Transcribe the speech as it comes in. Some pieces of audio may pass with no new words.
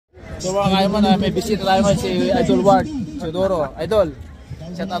So mga kaiman, may bisita tayo man si Idol Ward Sudoro. Idol,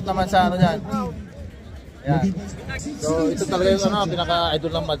 shout out naman sa ano dyan. Ayan. So ito talaga yung ano, pinaka-idol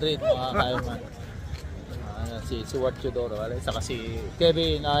ng Madrid mga kaiman. Si Ward Sudoro, saka si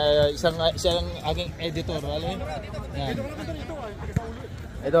Kevin, isang aking editor. Ayan.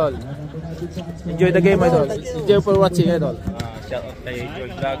 Idol, enjoy the game, Idol. Enjoy for watching, Idol. Shout out kay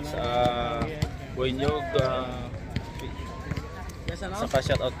George Vlogs, Boynyog, saka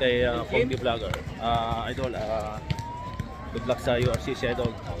shout out kay Foggy Vlogger. Idol, good luck sa UFC, si Idol.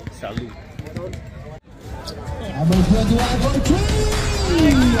 Salute. Number 21 for 3!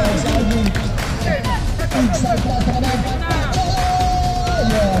 Inside back to the back.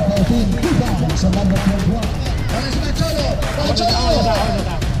 Yeah, 14. So number 21. Alas Macholo.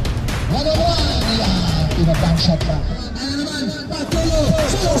 Number 1. Yeah, pinabang shot pa. Ano naman? Macholo.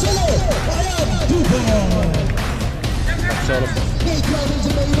 Solo. Ayan. 2 points. Solo. Nate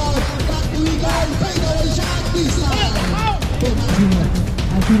Robinson by rebound. Back to Eagle. Fadeaway shot. This time.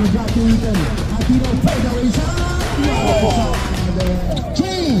 Aquino drop to Eagle. Aquino fadeaway shot.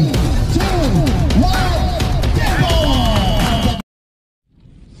 3, 2, 1.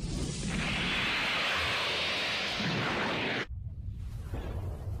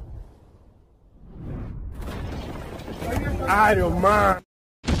 I don't mind.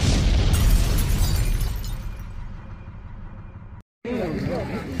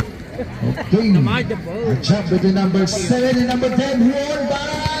 Okay, jump between number 7 and number 10, won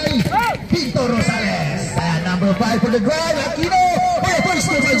by PINTOR Rosales. And number 5 for the drive, Aquino. First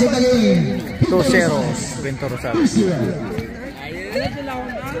points of the game. 2-0, PINTOR Rosales.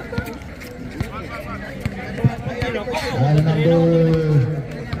 And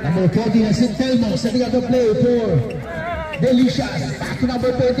number 14, Asin Telmo, setting up the play for DELICIAS. Back to number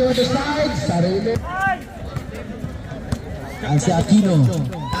 20 on the side. Sarili. And si Aquino.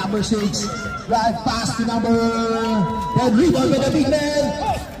 Number 6. Drive pass to number 10. Rebound by the big man.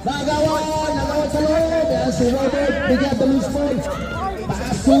 Nagawan sa loob. And si Robert began the loose ball.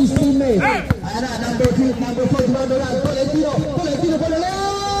 Pass to his teammate. Ayan na, number 3, number 4 to number 1. Tolentino for the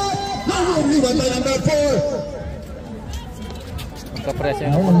left. Rebound by number 4.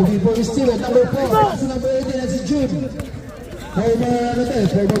 Looking for his teammate, number 4. Pass to number 18, that's si June. Former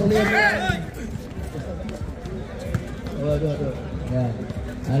player. Yan.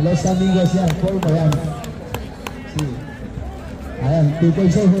 Los amigos yan, former yan. Ayan, 2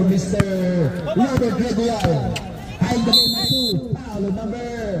 points for Mr. Robert Gregoire. High the game 2. Paulo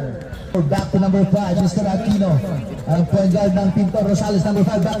number. Back to number 5, Mr. Aquino. Ang point guard ng PINTOR Rosales, number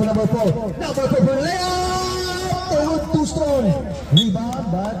 5. Back to number 4. Number 4 for layup. Too strong.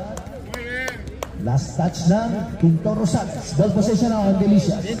 Rebound, but last touch ng PINTOR Rosales. Ball possession now on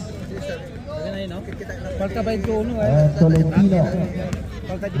DELICIAS. Tolentino,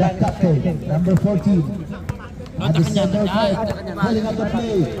 the captain, number 14. At the center court, rolling up the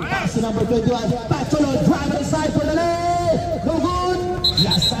play. Pass to number 21. Pacholo, drive inside for the left. No good.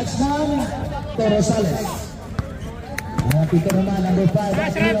 Last touch ng Rosales. PINTOR naman, number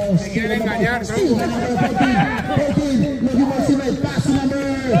 5. Still number 14. Looking for cement. Pass to number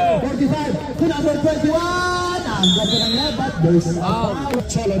 45. To number 21. Ang ganda ng left, but there's a foul.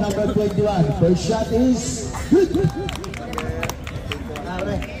 Cholo, number 21. First shot is good.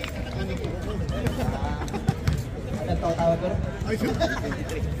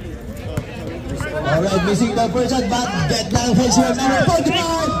 Alright, missing the first shot, but get down offensive number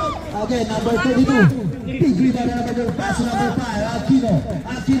 45. Again, number 32. Big rebound na number 2. Pass to number 5. Aquino,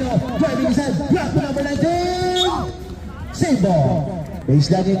 driving his head. Grab to number 19. Save ball.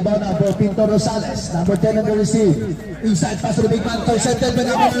 Baseline inbound now for PINTOR Rosales. Number 10 on the receive. Inside pass to the big man. Intercepted by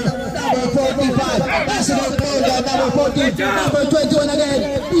number 45. Pass to the ball. Number 14. Number 21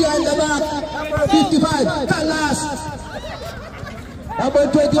 again. Behind the back. 55. Kalas. Number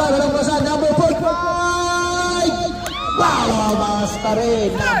 21. Walang pasan. Number 45. Wow! Mas pa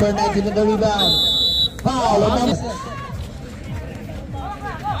rin. Number 19 on the rebound. Foul.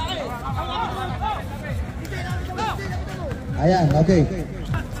 Ayan, okay.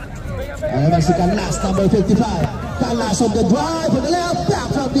 Ayan si Kalas, number 55. Kalas on the drive on the left. Back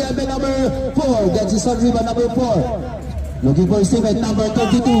from the end by number 4. Gets his own rebound, number 4. Looking for his teammate, number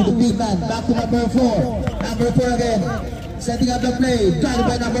 32, the big man. Back to number 4. Number 4 again. Setting up the play. Guided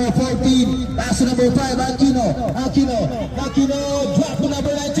by number 14. Pass to number 5, Aquino. Drop to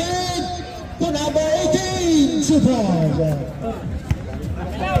number 19. To number 18. Super.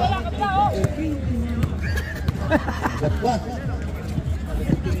 What?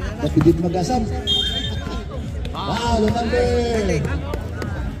 Napigit mag-asam. Wow, number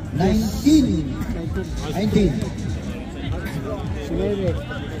 19.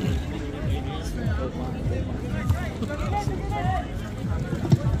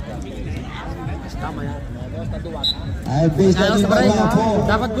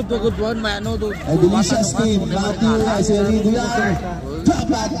 Dapat good one, may ano doon. Delicious team, Matthew, Seriguyan,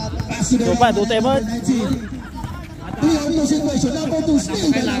 dapat Tupa, dute mo. 3-on-2 situation, number 2 still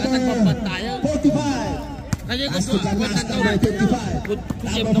the number 45. As to the last number 55.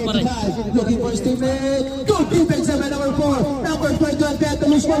 Number 55, looking for his teammate. Good defense by number 4. Number 21, Beto,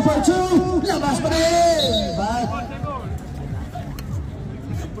 lose one for 2. Labas pa rin.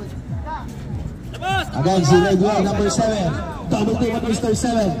 Again, si Regular, number 7. Double team on Mr.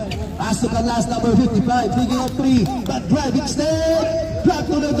 7. Pass to the last number 55. Thinking of 3. But driving step. Drop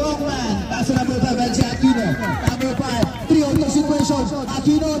to the dog man. Pass to number 5. And si Aquino. Number 5. 3-on-2 situation.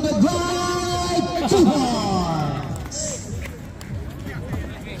 Aquino on the drive. 2 points.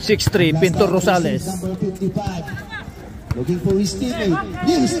 6-3, Pintor Rosales. Number 55. Looking for his teammate.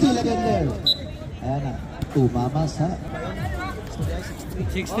 Near steal again there. Ayan na. Tumamas ha.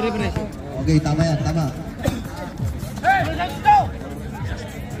 6-3 pre. Okay, tama yan, tama.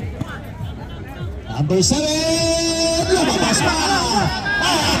 Number 7! Lumabas pa!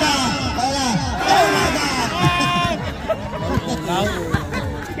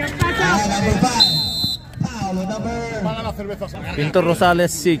 Number 5. Paulo, number... Pintor Rosales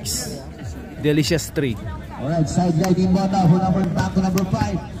 6, Delicias 3. Alright, side guiding bata for back to number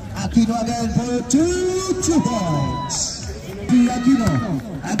 5. Aquino again for 2 points.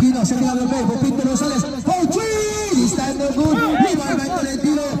 Aquino, second number 5 for Pintor Rosales for 3. This time no good. Rebound by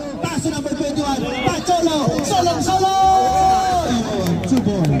Tolentino. Pass to number 21. Pacholo. Solo. 2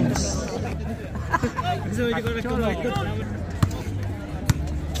 points.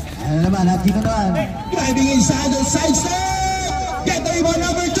 Ano naman, Aquino naman. Driving inside the side step. Get the rebound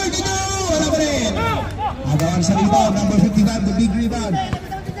number 32. Wala pa rin. Agawan sa rebound, number 55, the big rebound.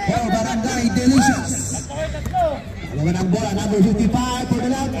 For Barangay Delicias. Alaman ang bola, number 55 for the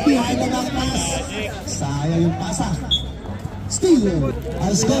left, behind the back pass. Sayang yung pasa. Steal.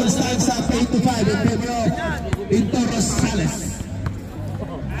 Ang score stands at 8-5 in favor of Pintor Rosales.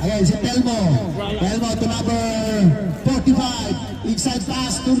 Again, si Telmo. Telmo to number 45. Inside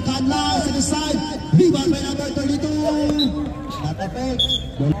pass, Turcanla sa the side. Rebound by number 32. Natapik.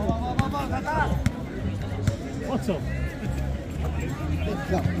 What's up?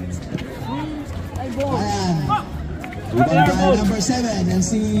 Ayan. Rebound by number 7. Yan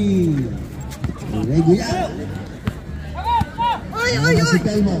si Regular. Ayan si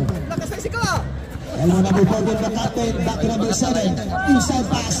Telmo. Telmo number 14 the captain. Back to number 7. Inside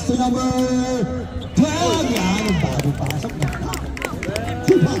pass to number 12. Yan. Ang bagong pasok na.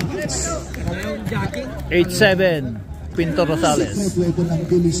 2 points. 8-7, Pintor Rosales. Ito ng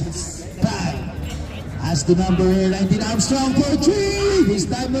Delicias. As to number 19 Armstrong for 3. This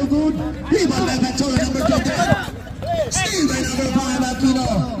time no good. Rebound by Machola number 21. Steal by number 5 Aquino.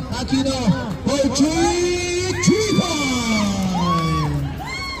 Aquino for 3. 3 points.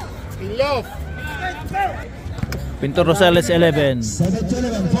 Love. Pintor Rosales 11,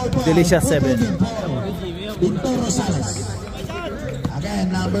 7-11. 4 points. Delicias 7. Pintor Rosales.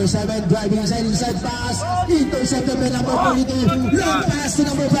 Again, number 7 driving inside pass. Intercepted by number 42. Long pass to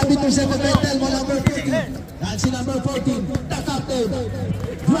number 5. Intercepted by Telmo number 15. That's number 14. The captain.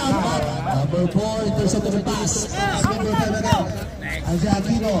 Grab up. Number 4. Intercepted by pass. Number 5 again. Ang si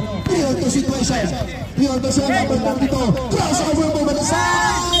Aquino. 3-on-2 situation. 3-on-2 siya. Number 42. Crossover move on the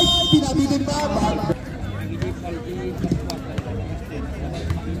side. Pinabitin pa.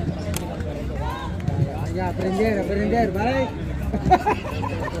 Aprender, bye.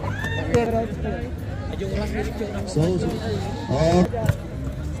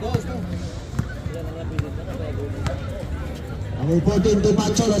 Number 14 to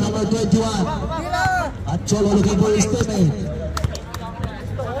Pacholo, number 21. Pacholo looking for his teammate.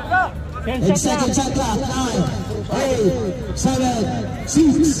 10 seconds at clock. 9, 8, 7,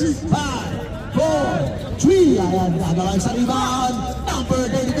 6, 5, 4, 3. Ayan, nagawan sa rebound. Number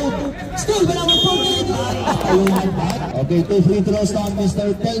 32. Still by number 14. Okay, 2 free throws on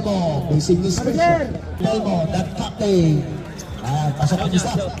Mr. Telmo. Facing his special. Telmo, that captain. Pasok ang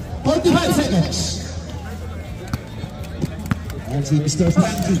isa. 45 seconds. And si Mr.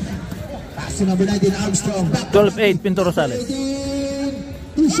 Frankie. Pass to number 19, Armstrong. 12-8, Pintor Rosales.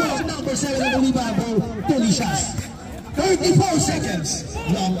 To show number 7 on the rebound for Delicias. 34 seconds.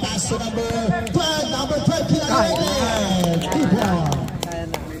 Long pass to number 12. Number 12, Pilagrete.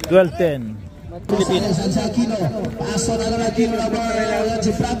 12-10. Rosales and Aquino. Pass on number Aquino. Number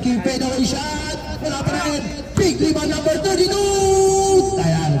si Frankie. Fade away shot. Wala pa rin. Big rebound number 32.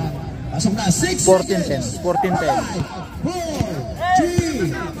 Ayan. Pasok na. 6 14-10. 14-10. 5, 4,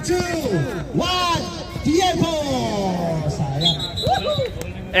 3, 2, 1.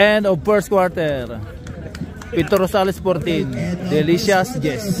 End of first quarter. Pintor Rosales 14, Delicias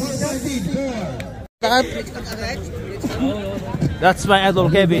yes. That's my idol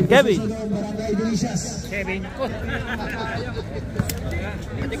Kevin. Kevin. Kevin.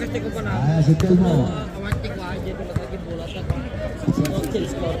 Si Telmo.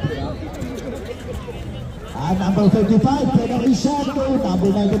 Number 35, penalty shot to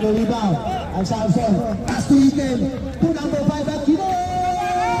number 9 to rebound. Ang Samson, pass to Ikel, to number 5, Aquino.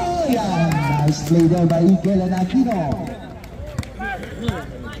 Yan, nice play there by Ikel and Aquino.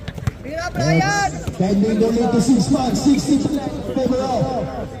 Pending the lead to 6 months, 60 favor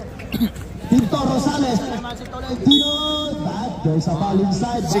of Pintor Rosales. Tolentino, but there's a foul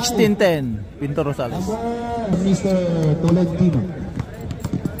inside. 16-10, Pintor Rosales. Mr. Tolentino.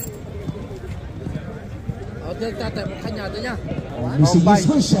 Missing his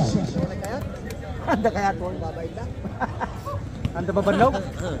first shot. Anda kaya ito ang babayad na? Anda ba banlaw?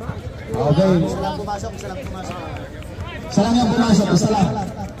 Okay. Isa lang pumasok. Isa lang yung pumasok, isa lang.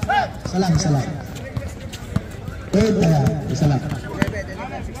 Isa lang. Third, isa lang.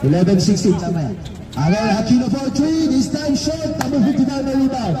 11-16, tama yan. Okay, Aquino for 3, this time short, number 59 na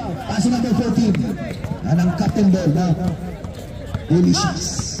rebound. Pass number 14. Yan ang captain ball na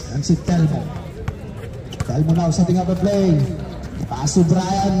Delicias. Yan si Telmo. Telmo now setting up a play. Pass to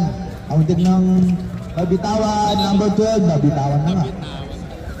Brian. Ang din ng nabitawan, number 12, nabitawan na nga.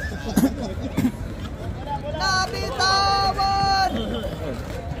 Nabitawan!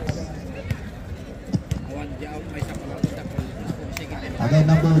 Again,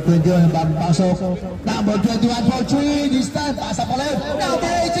 number 21, ang bagong pasok. Number 21 for 3, this time, pasa po left.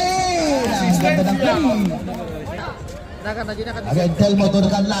 Number 18! Ang ganda ng play. Again, Telmo to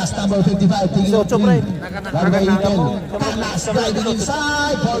the last, number 55. Tingin So, pre. Number 18. Last sliding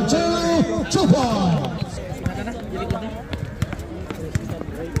inside for 2 points.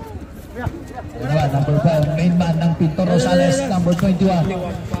 Number 5, main man ng Pintor Rosales, number 21.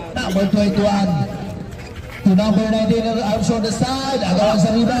 Number 21. To number 19, arms on the side. Agawan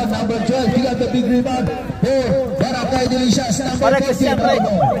sa rebound, number 12. Pick up the big rebound. Para kay Delicias, number 14.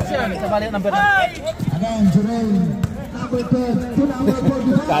 Again, Jerome. Number 12 to number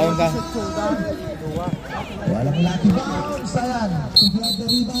 45. Kayang ka. Walang lucky bounce. Ayan. Pick up the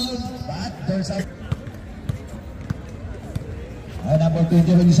rebound. But there's a... number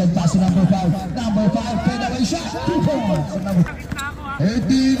 20, release and pass to number 5. Number 5, fade away shot. 2 points.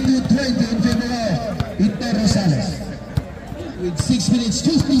 18-20 in favor of Pintor Rosales. With 6 minutes,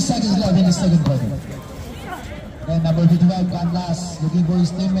 50 seconds left in the second quarter. Then number 55, Canlas, looking for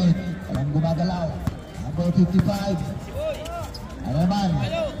his teammate. Walang gumagalaw. Number 55. Ano naman?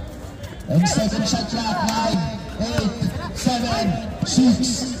 And second shot clock, 9, 8, 7,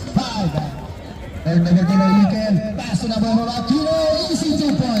 6, 5. And number 2, Ikel. Pass to number 4, Aquino. Easy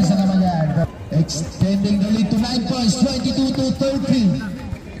 2 points na naman yan. Extending the lead to 9 points, 22-13.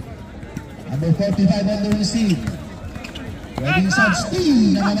 Number 45 on the receive. Ready some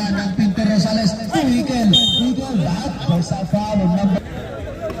steal na naman ng Pintor Rosales. Ikel. Ikel, that goes out foul on number...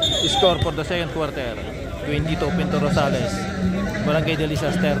 Score for the second quarter. 22 Pintor Rosales. Barangay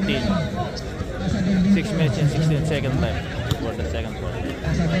Delicias 13. 6 minutes and 16 seconds left for the second quarter.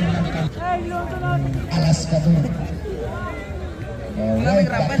 Alas ka doon. Alright,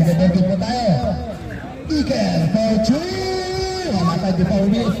 back to the debut po tayo. Ikel for 3. Mamatay di pa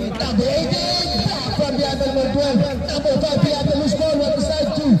ulit. Number 18. Back from the other number 12. Number 5, the other loose ball. One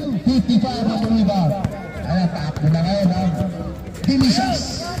side 2. 55 on the rebound. Ayan, takbo na ngayon.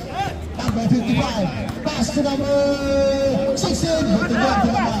 Delicias. Number 55. Pass to number 16. Buti doon to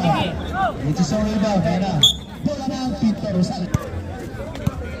naman. Which is on rebound. Ayan na. Bola na ang Pintor Rosales.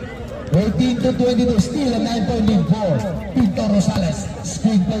 18-22, still a 9-point lead for Pintor Rosales.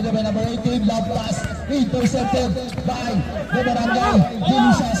 Screen play by number 18, love pass, intercepted by the Barangay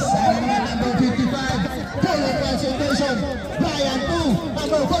Delicias. Sayang naman number 55, full of concentration. Brian 2,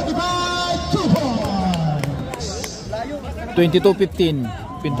 number 45, 2 points. 22-15,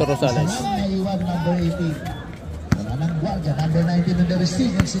 Pintor Rosales. Naiwan number 18. Wala nang guardia, number 19 on the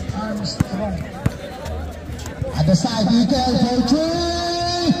receiving, si Armstrong. At the side, Ikel for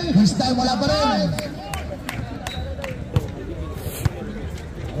 3. This time wala pa rin.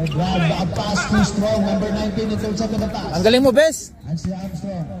 Grab a pass too strong. Number 19 ito sa pass. Ang galing mo, Bes. And si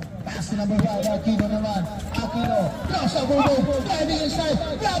Armstrong. Pass to number 5. Aquino naman. Aquino. Cross over move. Driving inside.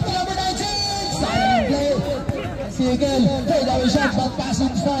 Grab to number 19. Silent play. Si Ikel. Fade away shot. But pass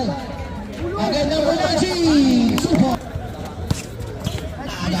inside. Again number 19. Super.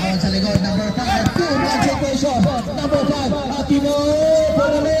 Agawan sa likod. Number 5. Good concentration. Number 5. Aquino. For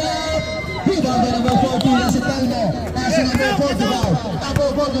the layup. Rebound by number 14. Si Telmo. Nasa number 45. Number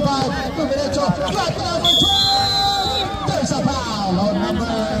 45, Dumiretso, drop to number 12. There's a foul on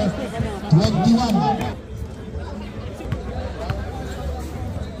number 21.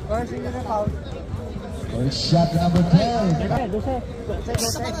 First shot number 12.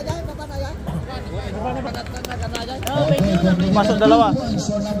 Pasok dalawa.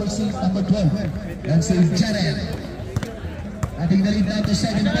 So number 6, number 12. That's Jared. Ating na lead now to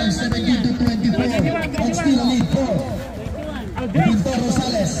 7 points, 17 to 24. And still a lead for PINTOR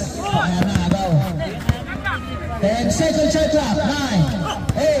Rosales. Ayan na daw. And second shot clock.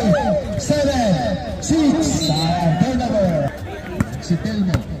 9, 8, 7, 6. Ayan, turnover. Si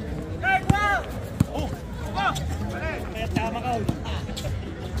Telmo.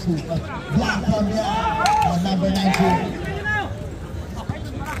 Block from number 19.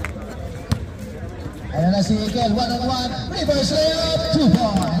 Ayan na si Miguel, 1-on-1, reverse layup, 2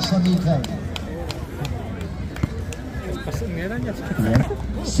 points for Miguel.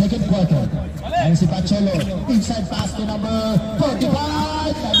 Second quarter, ayan si Pacholo, inside pass to number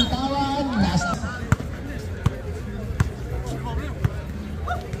 45, nabitawan, last.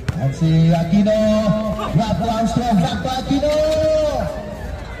 Ayan si Aquino, wrap around strong, back to Aquino.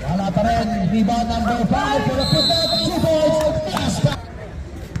 Wala pa rin, rebound number 5, for the put-up, 2 points, last pass.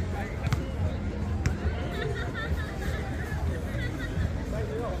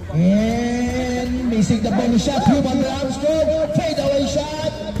 And missing the bonus shot, rebound by Armstrong, fade away shot,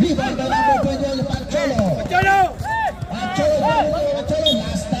 rebound by number 21, Pacholo. Pacholo,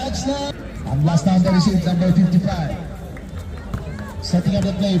 last touch na. Ang last down the receive, number 55. Setting up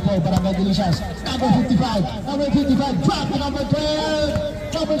the play for Barangay Delicias. Number 55, drop to number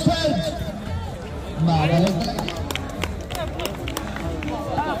 12, number 12. Mabalik.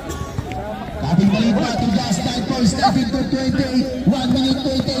 Dating balik pa to last time for stepping to 28, 1 minute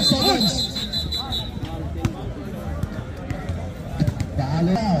 28 seconds.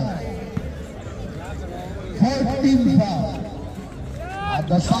 Dalo. 14 foul. At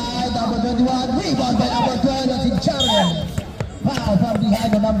the side, number 21, rebound by number 12, that's in Charen. Foul from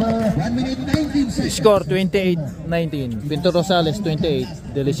behind the number 1 minute 19 seconds. Score 28-19. PINTOR Rosales 28,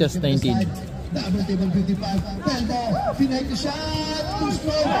 Delicias 19. Double table 55, Pelbo, pinay the shot, to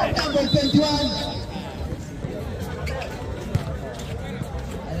score, number 21.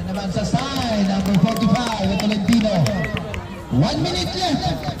 Ano naman sa side, number 45, Tolentino. 1 minute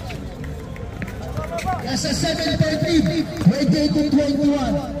left. Nasa 7:30, 28 to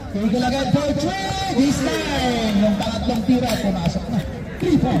 21. Tigil agad for 3, this time, yung pangatlong tira, pumasok na.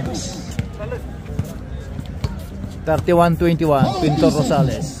 3 points. 31-21, PINTOR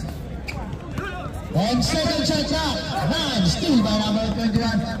Rosales. And second shot clock, 9, still by number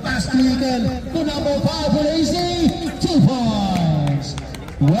 21, pass to Eagle, to number 5 for Easy, 2 points,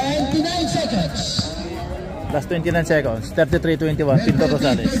 29 seconds. Last 29 seconds, 33-21, PINTOR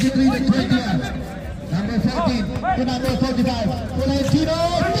Rosales. 33-21, number 14 to number 45, Tolentino,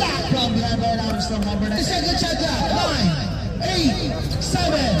 block from the other Armstrong, number 9. Second shot clock, 9, 8,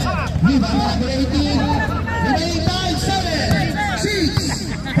 7, rebound number 18, remaining 5, 7, 6,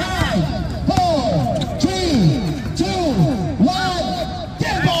 5,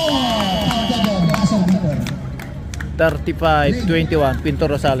 35-21, PINTOR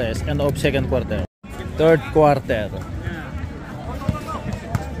Rosales, end of second quarter. Third quarter.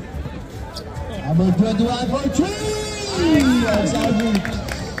 Number 21 for 3!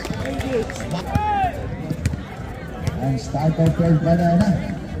 And start of third quarter na.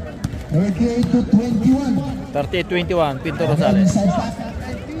 38-21. 38-21, PINTOR Rosales.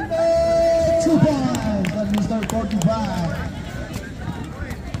 2 points from Mr. 45.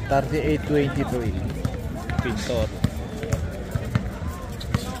 38-23, PINTOR.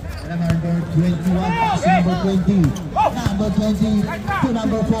 Number 21, pass number 20. Number 20 to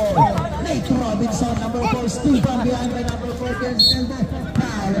number 4. Nate Robinson, number 4. Steve from behind by number 4.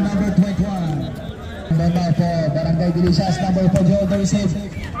 Foul number 21. Number 4, Barangay Delicias, number 4, Joe the receive.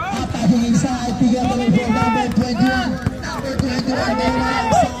 Attacking inside, figure number 4, number 21. Number 21,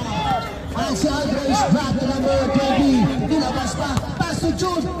 inside. Ansel Grace, drop to number 20. Nilabas pa, pass to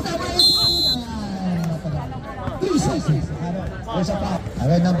Jude, number 18. 3 seconds.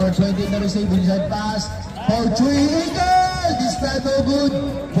 Alright, number 20 in the receive, inside pass for 3, Eagle! This time no good.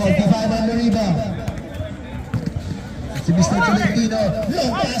 45 on the rebound. Si Mr. Tolentino,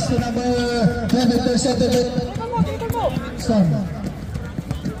 long pass to number 20, center. Son.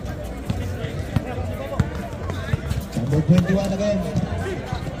 Number 21 again.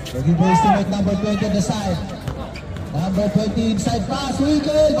 Looking for his teammate, number 20 on the side. Number 20 inside pass,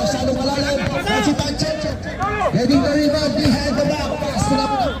 Eagle! Masyadong malalim. That's si Panchet. Getting the rebound behind the back. Pass to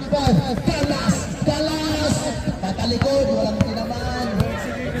number 5. Kalas! Patalikod.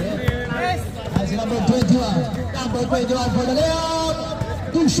 21 for the layup.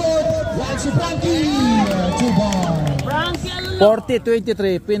 Too short. Lance Frankie. 2 points.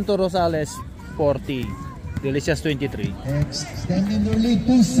 40-23, Pinto Rosales 40, Delicias 23. Extending their lead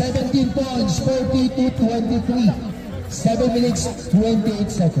to 17 points. 40-23. 7 minutes,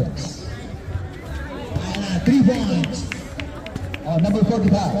 28 seconds. 3 points. Number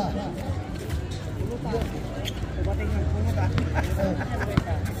 45.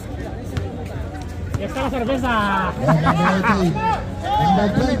 Esta la cerveza. Number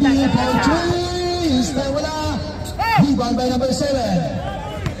 20 for 3. Wala. Rebound by number 7.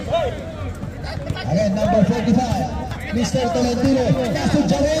 Again, number 45. Mr. Tolentino. Pass to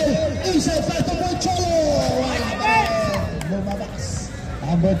Jarel. Inside pass to Poncholo. Lumabas.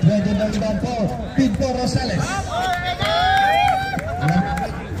 Number 20 na rebound po. Pintor Rosales.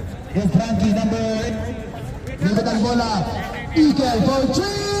 Yung Frankie, number 8. Libat ang bola. Ikel for 3.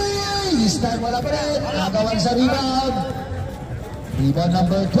 This time wala pa rin. Agawan sa rebound. Rebound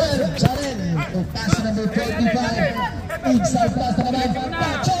number 12. Jarel. To pass number 25. Inside pass na naman.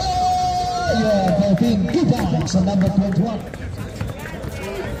 Poncholo. Yeah, 14. 2 points on number 21.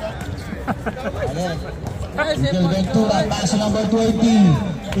 Again. Miguel Ventura, pass number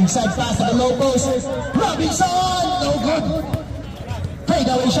 20. Inside pass to the low post. Robinson, no good. Fade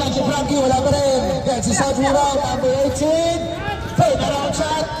away shot to Frankie, wala pa rin. Gets his out rebound, number 18. Fade around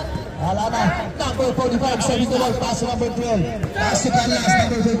shot. Wala na. Number 45, 71, pass to number 12. Pass to Carlos,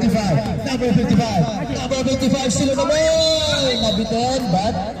 number 55. Number 55. Number 55, still on the ball. Nabitin,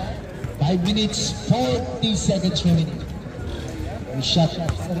 but 5 minutes, 40 seconds remaining. Shot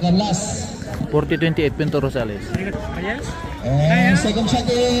for Carlos. 40-28, Pinto Rosales. And second shot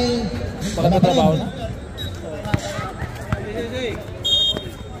is Pagkatatrabaho na.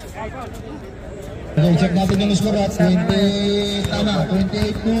 Okay, check natin yung score at 20, tama,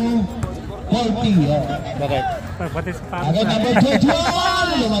 28 to 40. Bakit? Again, number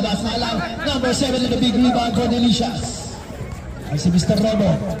 21, lumabas na lang. Number 7 in the big rebound for Delicias. Ay si Mr.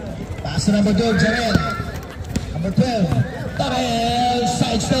 Robo. Pass to number 12, Jarel. Number 12, Tarel,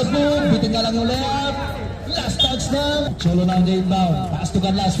 side step move, bitin na lang yung layup. Last touch na. Cholo na ang inbound. Pass to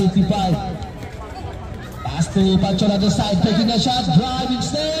Carlos, 55. Pass to Pancho on the side, taking a shot, drive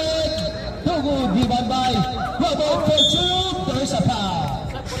instead. No good, rebound by Robo for 2. There's a foul.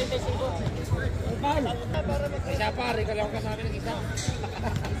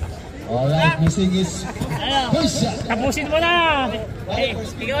 Alright, missing is first shot. Tapusin mo na. Eh,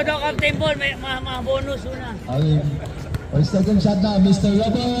 ikaw daw captain ball, may mga bonus una. Okay. For second shot now, Mr.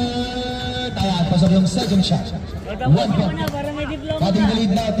 Robert. Ayan, pasok yung second shot. 1 point. Para may diploma. Cutting the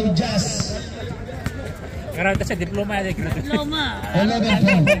lead now to Jazz. Karanta sa diploma. Diploma. 11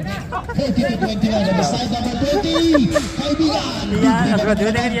 point. 40-21 on the side number 20. Kaibigan. Number 4.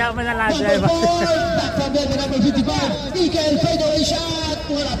 Back from there to number 55. Miguel fadeaway shot.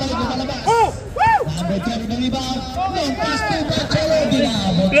 Wala pa rin lumalabas. Number 10 na rebound. Long pass to Pancholo.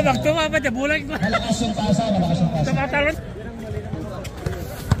 Dinabot. Lumag tumapad na bulag ko. Malakas yung pasa. Malakas yung pasa. Tumatalon.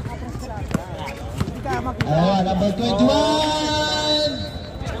 Ayan, number 21.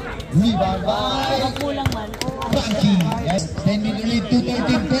 Rebound by Frankie. Yes, 10-minute lead to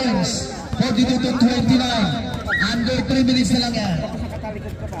 13 points. 42-29. Under 3 minutes na lang yan.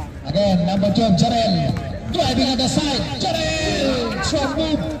 Again, number 12, Jarel. Driving on the side. Jarel! Strong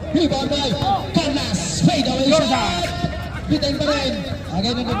move. Rebound by Carlos. Fade away shot. Bitin pa rin.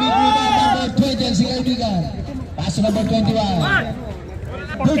 Again, on the big rebound, number 20, si Kaibigan. Pass to number 21.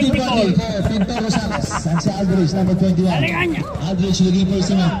 30-20 for Pintor Rosales. And si Aldrich, number 21. Aldrich looking for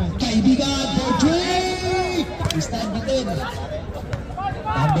si Kaibigan for 3. Stand bitin.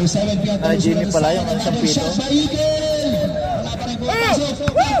 Number 7, Pintor Jimmy pala yung isang pito. Shot by Eagle. Wala pa rin po pasok.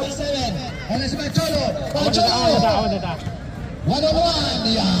 Number 7. Wala si Pancholo. Pancholo. 1-on-1.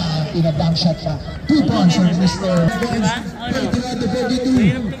 Yan. Pinabang shot pa. 2 points on Mr.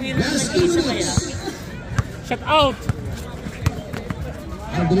 31-42. Last 2 minutes. Shut out.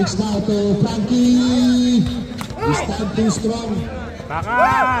 Aldrich now to Frankie. This time too strong.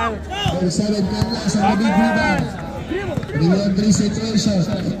 Bakal. Number 7, Carlos on the big rebound. 3-on-3 situation.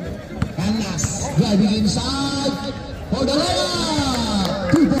 Carlos driving inside for the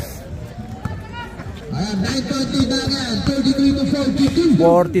layup. 2 points. Ayan, 9:20 na yan. 33-42.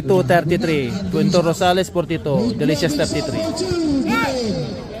 42-33, Pinto Rosales 42, Delicias 33.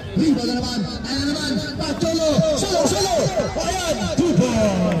 Rebound na naman. Ayan naman. Pancholo. Solo. Ayan. 2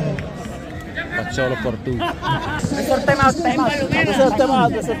 points. Pacholo for 2. Reserve time out. Reserve time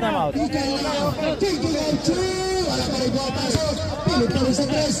out. Taking out 2. Wala pa rin po pasok. Pilit pa rin sa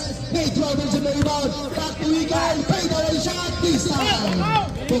tres. May trouble sa rebound. Back to Eagle. Fade away shot. This time.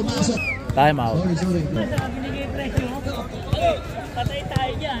 Pumasok. Time out. Sorry.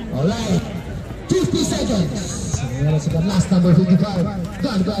 Alright, 50 seconds. Let's see the last number 55.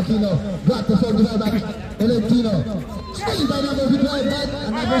 Gone by Aquino. Got the 45 back. Valentino. Still by number 55 back.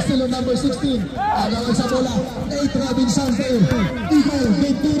 Another still on number 16. Agawan sa bola. Nate Robinson there. Eagle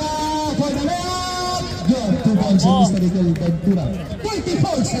Ventura for the layup. Good 2 points in Mr. Eagle Ventura.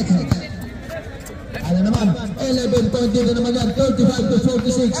 44 seconds. Ano naman? 11 point din na naman yan. 35 to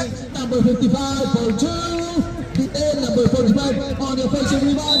 46. Number 55 for 2. Detail number 45 on the offensive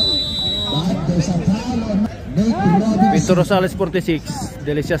rebound. But there's a foul on Pintor Rosales 46,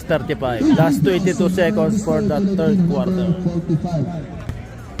 Delicias 35. Last 22 seconds for the third quarter.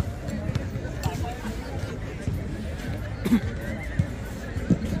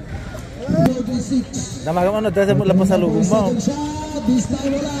 Namagang ano, dahil mo lapas sa lubong mo.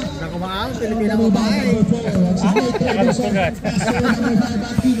 Nakumaang, Pilipina mo ba?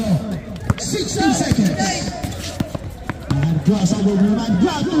 16 seconds. And crossover movement,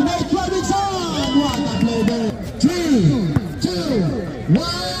 grab to Nate Robinson. What a play there. 3, 2,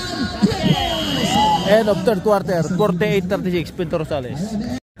 1, End of third quarter, 48-36, Pintor Rosales.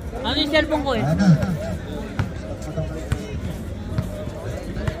 Ano yung cellphone ko eh?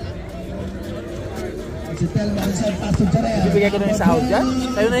 Bibigay ko na yung sahod dyan?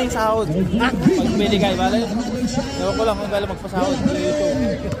 Tayo na yung sahod. Pag pwede kayo, bale? Ewan ko lang kung kailan magpasahod sa YouTube.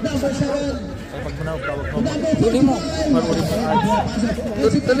 Ay, pag manawag, tawag mo. Tuloy mo.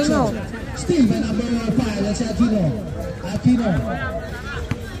 Tuloy mo. Still by number 5, that's Aquino. Aquino.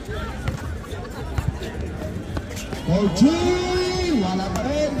 For 3, wala pa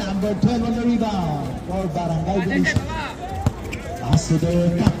rin. Number 12 on the rebound for Barangay Delicias. Pass to the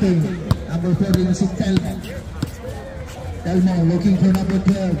captain. Number 14 si Telmo. Telmo looking for number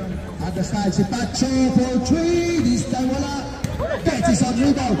 12. At the side si Pacho for 3. This time wala. Catches on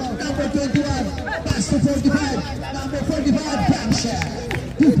rebound. Number 21. Pass to 45. Number 45. Bam shot.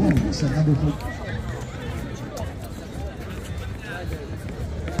 2 points at number 4.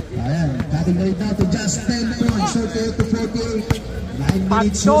 Ayan. Cutting rate now to just 10 points. 38 to 48. 9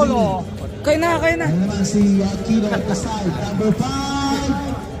 minutes. Solo. Kayo na. Ano naman si Aquino at the side. Number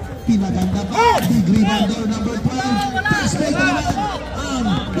 5. Pinaganda pa, big rebound there, number 12. Pass break naman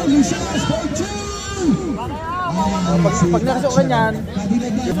ang Delicias for 2. Pag nakasok ka niyan,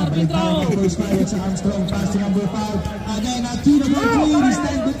 first fire sa Armstrong, pass to number 5. Again, Aquino for 3, this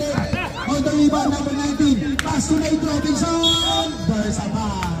time to 10. On the rebound, number 19. Pass to Nate Robinson. There's a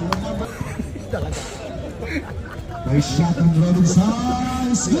foul. Nice shot on Robinson.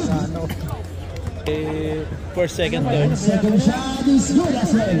 Good. First, second, third. Second shot is good as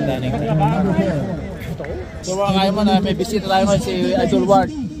well. Number 4. so mga kayo mo na may bisita tayo ngayon si Idol Ward,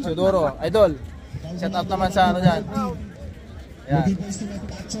 si Doro. Idol, shout out naman sa ano dyan. Ayan.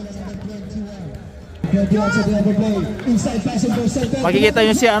 Makikita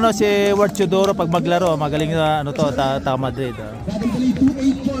nyo si ano si Ward Chudoro pag maglaro, magaling na ano to, ta Madrid.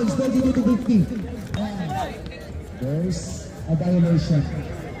 There's a violation.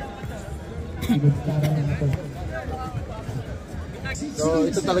 So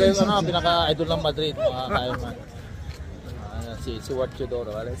ito talaga yung ano, pinaka-idol ng Madrid, mga kayo man. Si Ward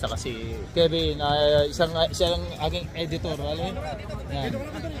Chudoro, wala, saka si Kevin, isang aking editor, wala. Yan.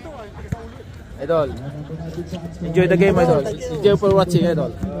 Idol. Enjoy the game, Idol. Enjoy for watching,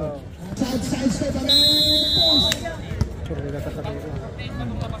 Idol.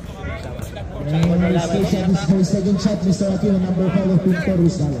 Second shot, Mr. Aquino, number 5 of Pintor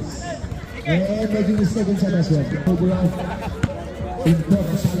Rosales. And making the second shot as well. Overall, Pintor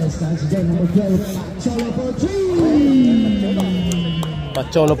Rosales, that's again number 12. Pacholo for 3.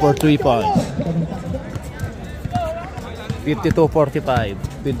 Pacholo for 3 points. 52-45,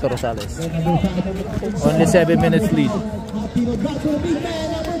 Pintor Rosales. Only 7 minutes lead.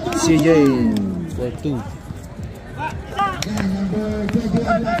 CJ for 2. Number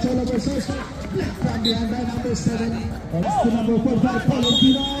 21, Pacholo versus from behind by number 7. That's to number 45,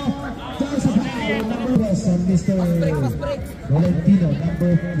 Valentino. There's a foul, number 1 on Mr. Valentino,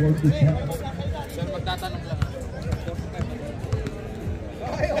 number 45. Sir, magtatanong lang.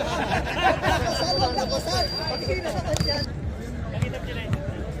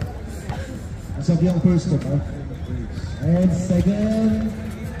 As of yung first step, and second.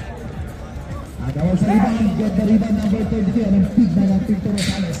 Agawal sa rebound, get the rebound number 32. Anong big man ang Pintor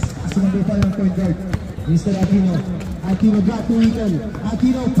Rosales. As number 5 ang point guard, Mr. Aquino. Aquino drop to Eagle.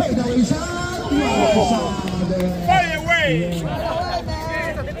 Aquino fade away shot. Fade away!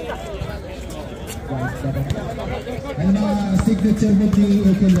 And signature mo si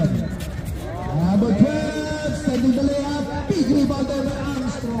Eagle yan. Number 12, sending the layup. Big rebound over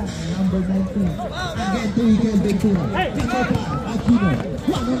Armstrong. number 19. Again to Miguel Ventura. Number 5, Aquino.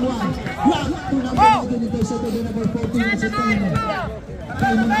 1-on-1. Grab to number 19. Intercepted by number 14. That's a Taylor.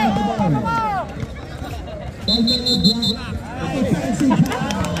 Taylor on the ball. Taylor grab. Offensive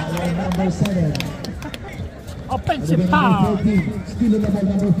foul. Number 7. Offensive foul. Still on the ball,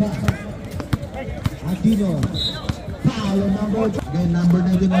 number 5. Aquino. Foul on number 2. Again, number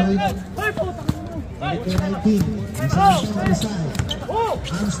 19. Number 19. Inside on the side.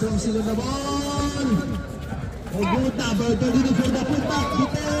 Armstrong still on the ball. Oh, good. Number 32 for the putback.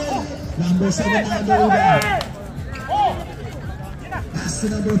 Number 7 on the rebound. Pass to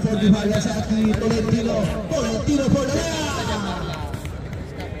number 45. That's Aki Tolentino. Tolentino for the layup.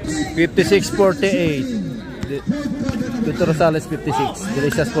 56-48. Pintor Rosales 56.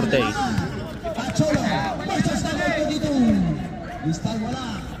 Delicias 48. Pachola versus number 22. This time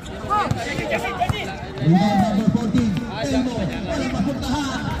wala. Rebound number 14. Elmo. Wala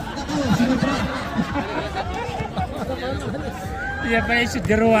mapuntahan. Nakalo. Sinubrak. Iya pa yung shoot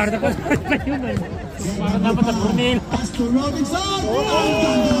garuar. Tapos pa yun eh. Parang dapat na Brunel. Pass to Robinson.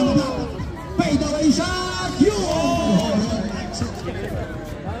 Fade away shot. 2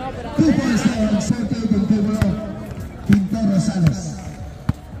 points there. 48 in favor of Pintor Rosales.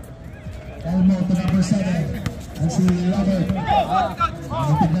 Elmo to number 7. And si Robert.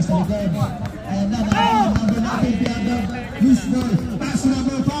 Nagtig na sa likod. And number 19 Piano. Loose ball. Pass to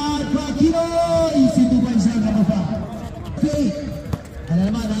number 5. Aquino. Easy 2 points there. Number 5. Okay. Ano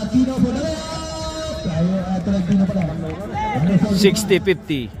naman, Aquino for the layup. Tayo, Aquino pala.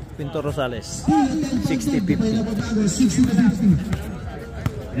 60-50. Pintor Rosales. 60-50. 60-50.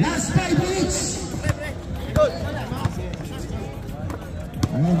 Last 5 minutes.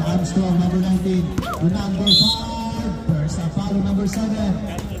 Ayan, Armstrong, number 19. To number 5. First a foul, number 7.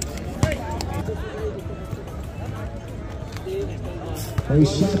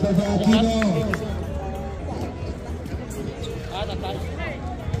 First shot of Aquino.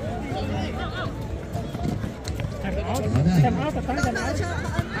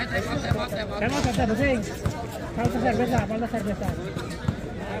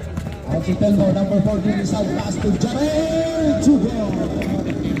 Out to Telmo, number 14 inside pass to Jarrell. 2 goal.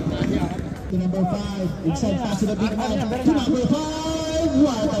 To number 5, inside pass to the big man. To number 5.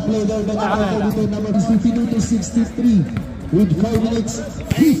 What a play there by number 32, number 52 to 63. With 4 minutes,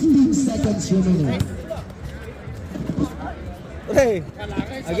 15 seconds remaining. Hey.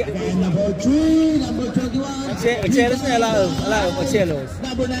 Again, number 3, number 21. Magselos na, allow, magselos.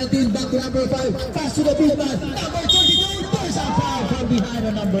 Number 19, back to number 5. Pass to the big man. Number 22, there's a foul from behind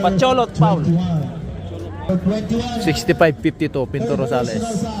on number Pacholot foul. 21. 65-52. Pintor Rosales.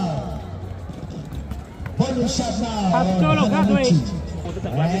 Bonus shot now. Pacholot, halfway.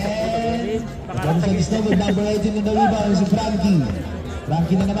 And number 18 in the rebound is Frankie.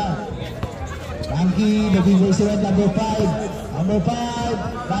 Frankie na naman. Frankie, looking for number 5. Number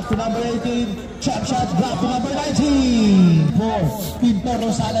 5, back to number 18. Chop shot, drop to number 19. 4, Pintor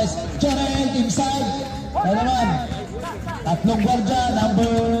Rosales. Jarrell inside. Ano naman? Tatlong guardia. Number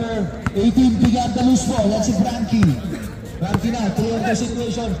 18, bigat na loose ball. Yan si Frankie. Frankie na, 3 on the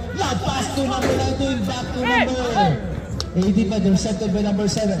situation. Lob pass to number 19. Back to number 18, but intercepted by number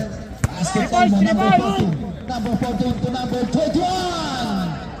 7. Pass to Telmo, number 14. Number 14 to number 21.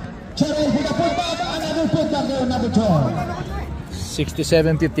 Jarrell for the putback. Another putback there, number 12.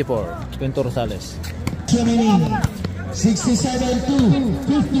 67-54. Pintor Rosales.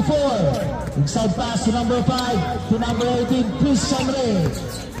 67-54. Inside pass to number 5 to number 18. Christian Ray.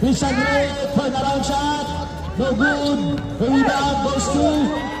 Christian Ray, turnaround shot. No good. The rebound goes to.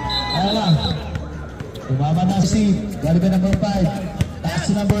 Ayan lang. Tumama na si Galiba number 5. Pass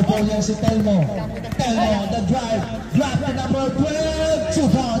to number 4 yan si Telmo. Telmo on the drive. Drop to number 12.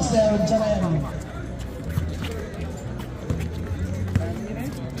 2 points there in Jarrell.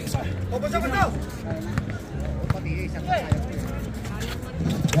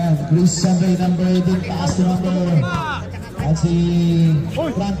 Yan, Christian Ray, number 18, pass to number. At si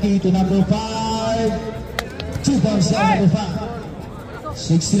Frankie to number 5. 2 points there, number 5.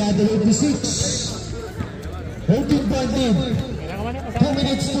 69-56. 13-point lead. 2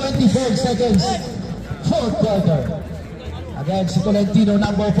 minutes, 24 seconds. 4th quarter. Again, si Tolentino,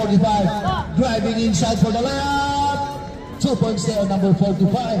 number 45. Driving inside for the layup. 2 points there, number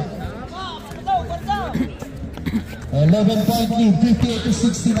 45. 11-point lead,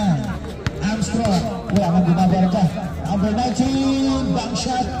 58-69. Armstrong, wala nang ginagawa ka. Number 19, bank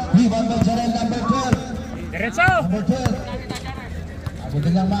shot. Rebound by Jarrell, number 12. Diretso! Number 12. Ako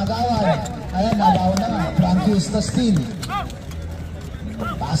din lang magawan. Ayan, nagawan na nga. Frankie is the steal.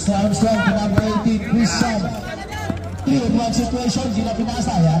 Pass to Armstrong to number 18, Christian. 3-on-1 situation, di na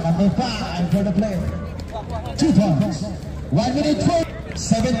pinasa. Number 5 for the play. 2 points. 1 minute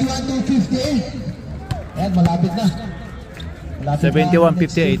 71 to 58. Ayan, malapit na.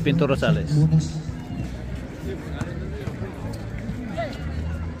 71-58, Pintor Rosales.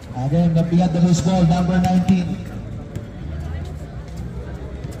 Again, nabigat the loose ball, number 19.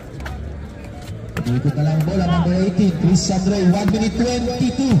 Dito na lang bola, number 18, Chris Andre, 1 minute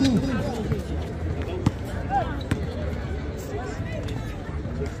 22.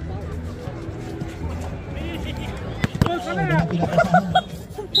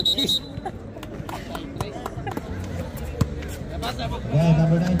 Yeah,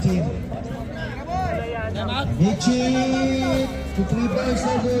 number 19. Mitchie to 3 balls,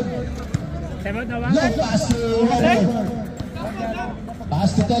 no good. Left pass to Robert.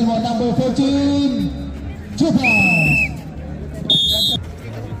 Pass to Telmo, number 14. 2 balls.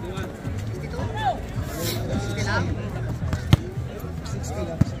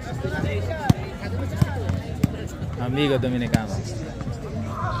 Amigo Dominicano.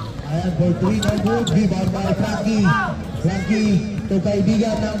 Ayan, for 3, no good. Rebound by Frankie. Frankie to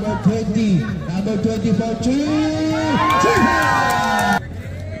kaibigan, number 20. Number 20 for 3. 2 balls.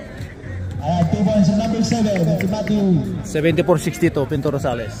 Ayan, 2 points on number 7. To Matthew. 74-62, Pintor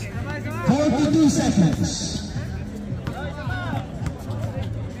Rosales. 42 seconds.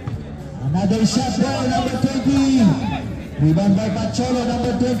 Another shot ball, number 20. Rebound by Pacholo,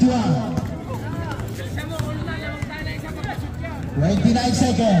 number 21. 29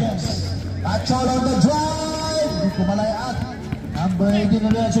 seconds. Pacholo on the drive. Kumalayat. Number 18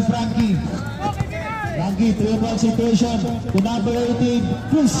 ulit si Frankie. Frankie, 3-1 situation. To number 18.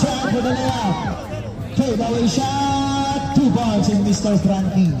 Chris shot for the layup. Takeaway shot. 2 points in Mr.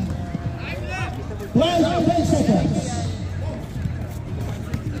 Frankie. 12 seconds.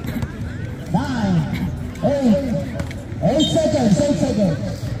 9, 8 seconds, 8 seconds.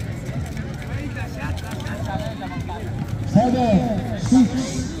 7, 6,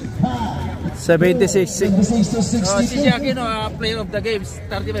 5. 76. 76 to 62. Si Jackie, no, player of the games,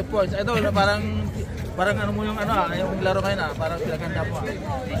 35 points. Ito, parang ano mo yung yung laro ngayon, parang pinaganda mo.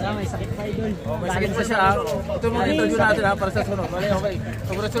 May sakit pa, Idol. May sakit pa siya. Ito yung interview natin para sa sunod. Okay.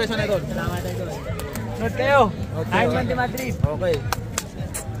 Congratulations, Idol. Salamat, Idol. Note kayo. I'm Madrid. Okay.